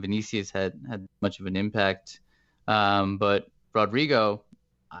Vinicius had much of an impact. But Rodrigo,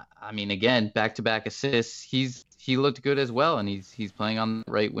 again, back-to-back assists. He looked good as well, and he's playing on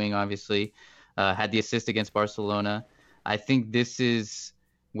the right wing, obviously. Had the assist against Barcelona. I think this is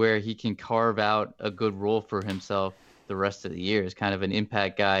where he can carve out a good role for himself the rest of the year as kind of an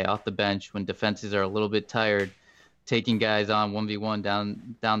impact guy off the bench when defenses are a little bit tired, taking guys on 1v1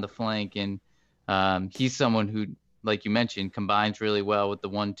 down the flank. And he's someone who, like you mentioned, combines really well with the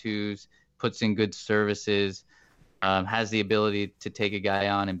 1-2s, puts in good services, has the ability to take a guy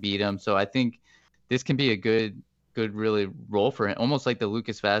on and beat him. So I think this can be a good really role for him, almost like the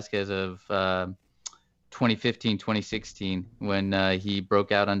Lucas Vasquez of 2015, 2016, when he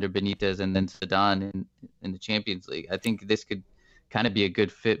broke out under Benitez and then Zidane in the Champions League. I think this could kind of be a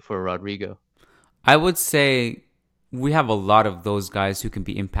good fit for Rodrigo. I would say we have a lot of those guys who can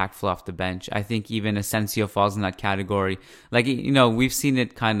be impactful off the bench. I think even Asensio falls in that category. Like, we've seen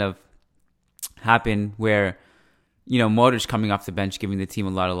it kind of happen where, Modric coming off the bench, giving the team a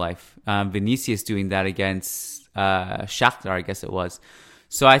lot of life. Vinicius doing that against Shakhtar, I guess it was.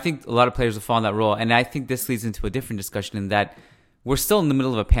 So I think a lot of players will fall in that role. And I think this leads into a different discussion in that we're still in the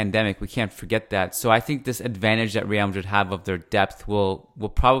middle of a pandemic. We can't forget that. So I think this advantage that Real Madrid have of their depth will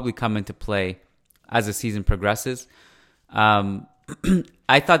probably come into play as the season progresses.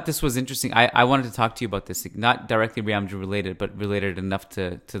 I thought this was interesting. I wanted to talk to you about this, not directly Real Madrid related, but related enough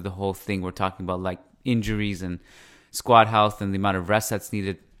to the whole thing we're talking about, like injuries and squad health and the amount of rest that's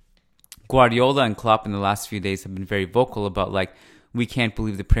needed. Guardiola and Klopp in the last few days have been very vocal about, like, we can't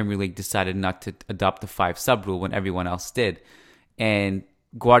believe the Premier League decided not to adopt the 5-sub rule when everyone else did. And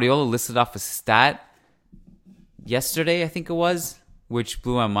Guardiola listed off a stat yesterday, I think it was, which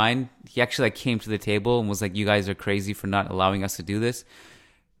blew my mind. He actually came to the table and was like, you guys are crazy for not allowing us to do this.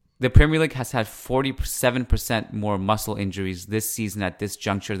 The Premier League has had 47% more muscle injuries this season at this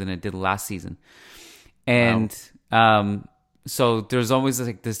juncture than it did last season. And so there's always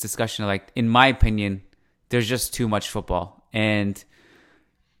like this discussion of, like, in my opinion, there's just too much football. And,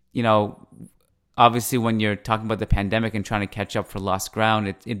 obviously when you're talking about the pandemic and trying to catch up for lost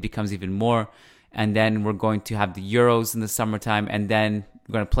ground, it becomes even more. And then we're going to have the Euros in the summertime, and then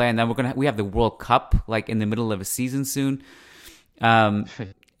we're going to play, and then we have the World Cup like in the middle of a season soon.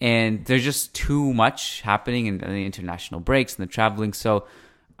 And there's just too much happening in the international breaks and the traveling. So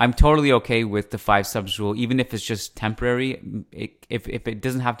I'm totally okay with the 5-subs rule, even if it's just temporary. If it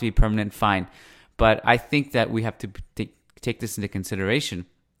doesn't have to be permanent, fine. But I think that we have to take this into consideration.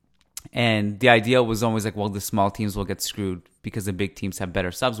 And the idea was always like, well, the small teams will get screwed because the big teams have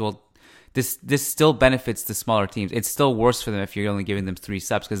better subs. Well, this still benefits the smaller teams. It's still worse for them if you're only giving them 3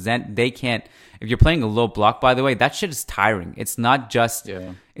 subs, because then they can't. If you're playing a low block, by the way, that shit is tiring. It's not just.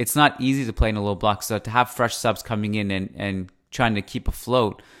 Yeah. It's not easy to play in a low block. So to have fresh subs coming in and trying to keep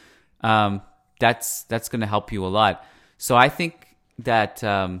afloat, that's going to help you a lot. So I think that,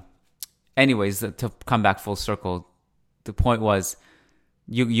 anyways, to come back full circle, the point was,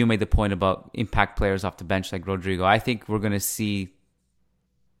 you made the point about impact players off the bench like Rodrigo. I think we're going to see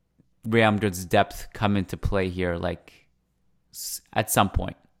Real Madrid's depth come into play here, like, at some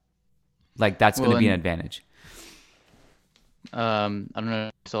point. Like, that's going to be an advantage. I don't know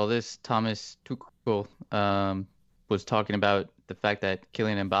if you saw this. Thomas Tuchel was talking about the fact that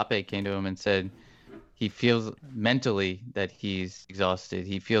Kylian Mbappe came to him and said he feels mentally that he's exhausted.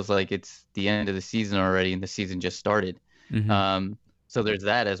 He feels like it's the end of the season already and the season just started. Mm-hmm. So there's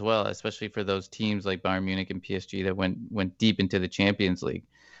that as well, especially for those teams like Bayern Munich and PSG that went deep into the Champions League.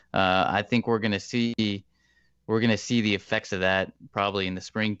 I think we're gonna see the effects of that probably in the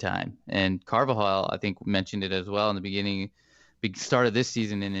springtime. And Carvajal, I think, mentioned it as well in the start of this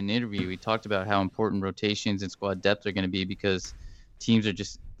season in an interview. We talked about how important rotations and squad depth are going to be, because teams are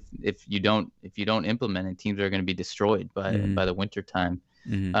just, if you don't implement it, teams are going to be destroyed by the winter time.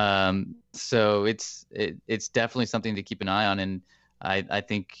 Mm-hmm. So it's definitely something to keep an eye on. And I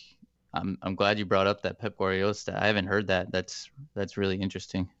think I'm glad you brought up that Pep Guardiola stat. I haven't heard that. That's really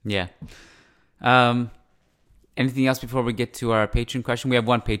interesting. Yeah. Anything else before we get to our Patreon question? We have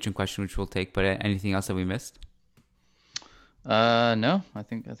one Patreon question which we'll take, but anything else that we missed? No, I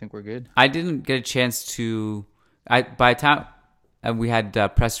think we're good. I didn't get a chance to. By the time we had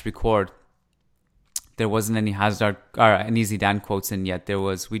press record, there wasn't any Hazard or any Zidane quotes in yet.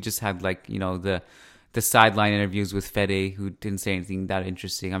 We just had, like, the sideline interviews with Fede, who didn't say anything that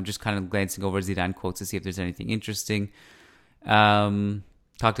interesting. I'm just kind of glancing over Zidane quotes to see if there's anything interesting.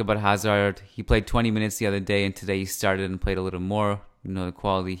 Talked about Hazard. He played 20 minutes the other day, and today he started and played a little more. The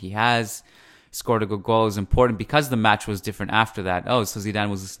quality he has. Scored a good goal is important because the match was different after that. Oh, so Zidane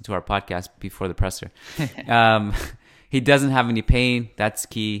was listening to our podcast before the presser. He doesn't have any pain. That's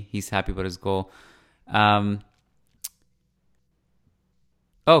key. He's happy about his goal. Some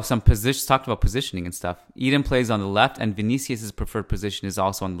positions, talked about positioning and stuff. Eden plays on the left, and Vinicius' preferred position is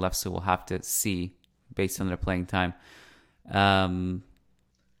also on the left, so we'll have to see based on their playing time.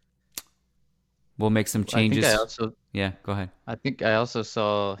 We'll make some changes. Yeah, go ahead. I think I also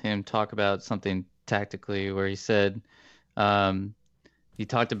saw him talk about something tactically where he said he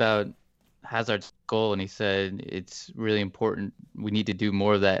talked about Hazard's goal, and he said it's really important. We need to do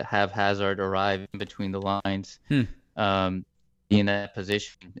more of that. Have Hazard arrive in between the lines, be in that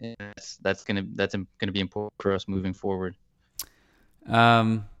position. And that's gonna be important for us moving forward.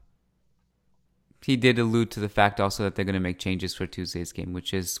 He did allude to the fact also that they're going to make changes for Tuesday's game,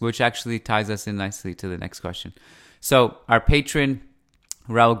 which actually ties us in nicely to the next question. So our patron,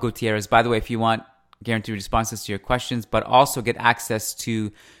 Raul Gutierrez, by the way, if you want guaranteed responses to your questions, but also get access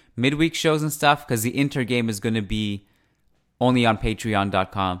to midweek shows and stuff, because the Inter game is going to be only on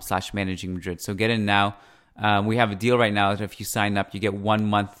patreon.com/managing Madrid. So get in now. We have a deal right now that if you sign up, you get 1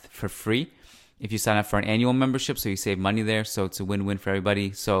 month for free. If you sign up for an annual membership, so you save money there. So it's a win-win for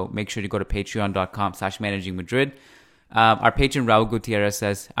everybody. So make sure to go to patreon.com/managing Madrid. Our patron Raul Gutierrez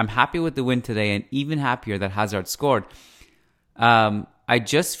says, I'm happy with the win today and even happier that Hazard scored. I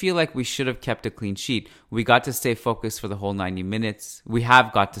just feel like we should have kept a clean sheet. We got to stay focused for the whole 90 minutes. We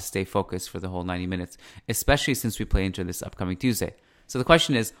have got to stay focused for the whole 90 minutes, especially since we play Inter this upcoming Tuesday. So the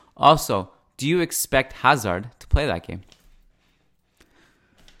question is also, do you expect Hazard to play that game?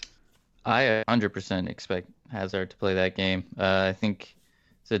 I 100% expect Hazard to play that game. I think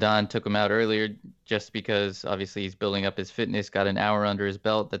Zidane took him out earlier just because obviously he's building up his fitness, got an hour under his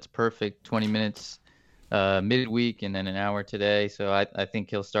belt. That's perfect. 20 minutes midweek and then an hour today. So I think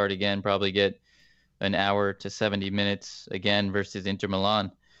he'll start again, probably get an hour to 70 minutes again versus Inter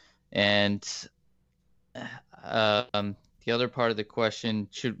Milan. And the other part of the question,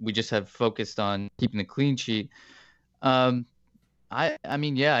 should we just have focused on keeping the clean sheet? I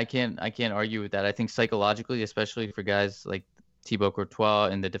mean, yeah, I can't argue with that. I think psychologically, especially for guys like Thibaut Courtois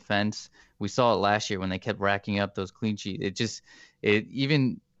in the defense, we saw it last year when they kept racking up those clean sheets.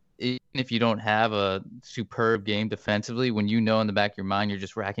 Even if you don't have a superb game defensively, when you know in the back of your mind you're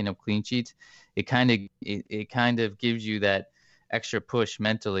just racking up clean sheets, it kind of gives you that extra push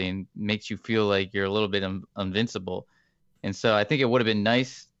mentally and makes you feel like you're a little bit invincible. And so I think it would have been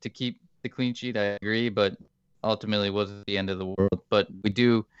nice to keep the clean sheet. I agree, but ultimately wasn't the end of the world. But we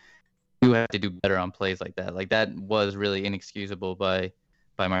do have to do better on plays like that. Like that was really inexcusable by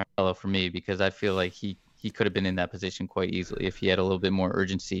Marcelo for me, because I feel like he could have been in that position quite easily if he had a little bit more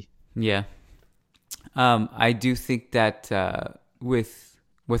urgency. Yeah. I do think that with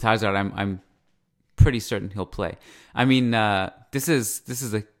Hazard, I'm pretty certain he'll play. I mean, this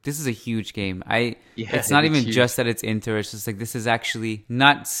is a huge game. It's not even huge. Just that it's Inter. It's just like this is actually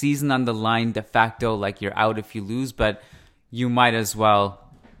not season on the line de facto. Like you're out if you lose, but you might as well.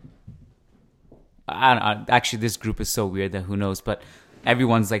 I don't know. Actually, this group is so weird that who knows. But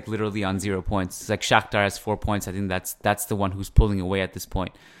everyone's like literally on 0 points. It's like Shakhtar has 4 points. I think that's the one who's pulling away at this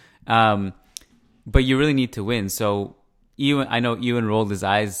point. But you really need to win. So. I know Ewan rolled his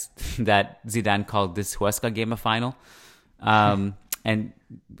eyes that Zidane called this Huesca game a final, and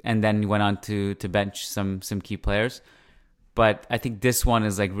then went on to bench some key players. But I think this one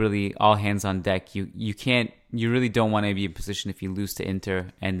is like really all hands on deck. You really don't want to be in position if you lose to Inter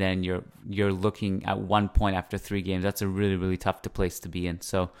and then you're looking at 1 point after 3 games. That's a really really tough place to be in.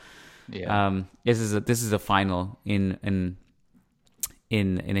 So, yeah. This is a final in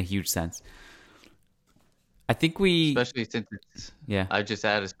a huge sense. I think especially since it's I just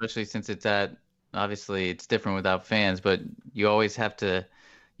add, especially since it's obviously it's different without fans, but you always have to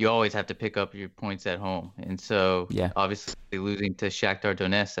pick up your points at home. And so obviously losing to Shakhtar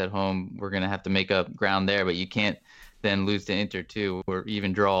Donetsk at home, we're going to have to make up ground there, but you can't then lose to Inter too, or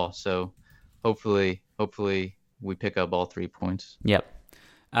even draw. So hopefully we pick up all 3 points. Yep.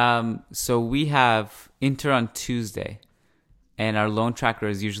 So we have Inter on Tuesday. And our loan tracker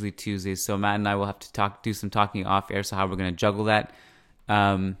is usually Tuesdays, so Matt and I will have to do some talking off air. So how we're going to juggle that,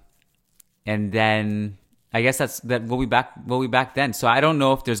 and then I guess we'll be back then. So I don't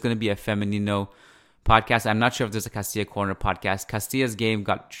know if there's going to be a Femenino podcast. I'm not sure if there's a Castilla Corner podcast. Castilla's game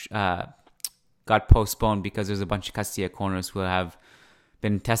got postponed because there's a bunch of Castilla Corners who have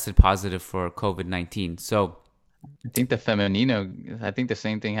been tested positive for COVID-19. So I think the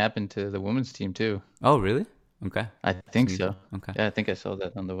same thing happened to the women's team too. Oh, really? Okay. I think so. Okay. Yeah, I think I saw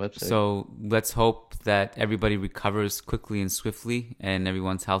that on the website. So let's hope that everybody recovers quickly and swiftly, and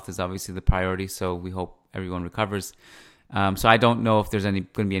everyone's health is obviously the priority. So we hope everyone recovers. So I don't know if there's going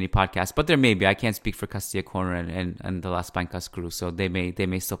to be any podcasts, but there may be. I can't speak for Castilla Corner and the Las Bancas crew, so they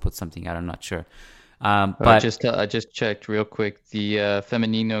may still put something out. I'm not sure. But I just checked real quick. The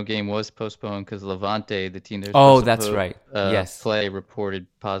Femenino game was postponed because Levante, the team there's that's right. Yes, play reported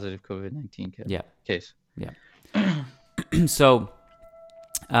positive COVID-19 case. Yeah. So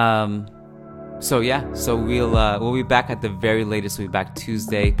we'll be back at the very latest. We'll be back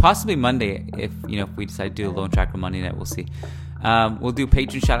Tuesday, possibly Monday if we decide to do a Lone Tracker Monday night. We'll see. We'll do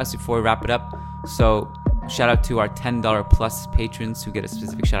patron shoutouts before we wrap it up. So shout out to our $10 plus patrons who get a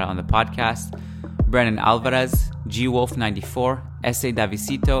specific shout out on the podcast. Brennan Alvarez, G Wolf 94, S.A.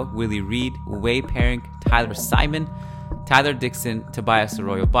 Davisito, Willie Reed, Way Paring, Tyler Simon, Tyler Dixon, Tobias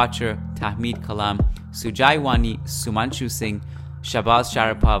Arroyo Botcher, Tahmid Kalam, Sujai Wani, Sumanchu Singh, Shabaz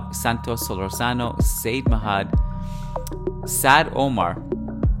Sharapov, Santos Solorzano, Said Mahad, Sad Omar,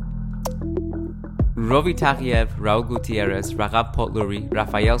 Rovi Takhiev, Raul Gutierrez, Raghav Potluri,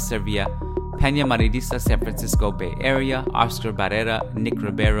 Rafael Servia, Peña Maridista, San Francisco Bay Area, Oscar Barrera, Nick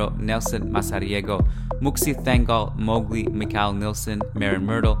Ribeiro, Nelson Masariego, Muxi Thangal, Mowgli, Mikhail Nilsson, Marin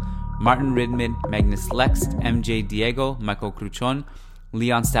Myrtle, Martin Ridman, Magnus Lex, MJ Diego, Michael Cruchon,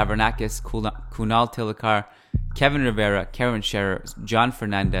 Leon Stavronakis, Kunal Tilakar, Kevin Rivera, Karen Scherer, John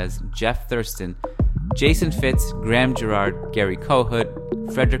Fernandez, Jeff Thurston, Jason Fitz, Graham Gerard, Gary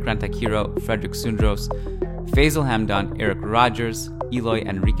Kohut, Frederick Rantakiro, Frederick Sundros, Faisal Hamdan, Eric Rogers, Eloy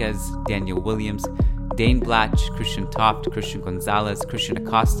Enriquez, Daniel Williams, Dane Blatch, Christian Toft, Christian Gonzalez, Christian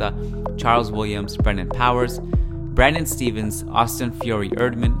Acosta, Charles Williams, Brendan Powers, Brandon Stevens, Austin Fiore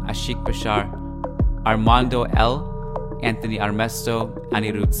Erdman, Ashik Bashar, Armando L., Anthony Armesto,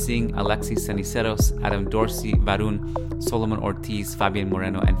 Anirudh Singh, Alexis Ceniceros, Adam Dorsey, Varun, Solomon Ortiz, Fabian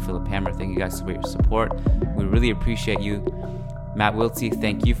Moreno, and Philip Hammer. Thank you guys for your support. We really appreciate you. Matt Wiltsey,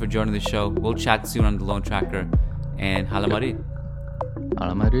 thank you for joining the show. We'll chat soon on the Lone Tracker. And Hala Marid.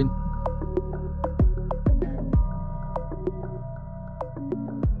 Hala Marid.